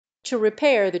To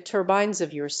repair the turbines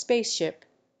of your spaceship,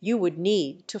 you would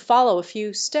need to follow a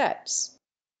few steps.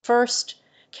 First,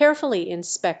 carefully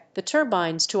inspect the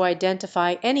turbines to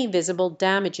identify any visible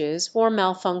damages or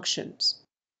malfunctions.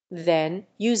 Then,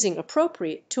 using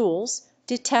appropriate tools,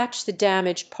 detach the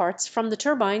damaged parts from the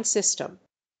turbine system.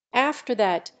 After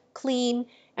that, clean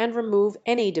and remove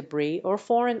any debris or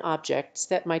foreign objects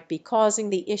that might be causing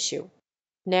the issue.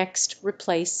 Next,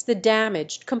 replace the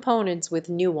damaged components with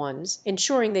new ones,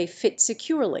 ensuring they fit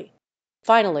securely.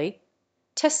 Finally,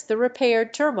 test the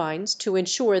repaired turbines to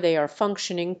ensure they are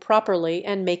functioning properly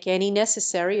and make any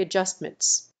necessary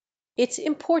adjustments. It's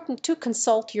important to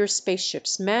consult your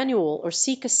spaceship's manual or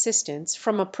seek assistance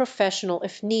from a professional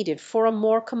if needed for a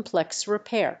more complex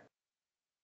repair.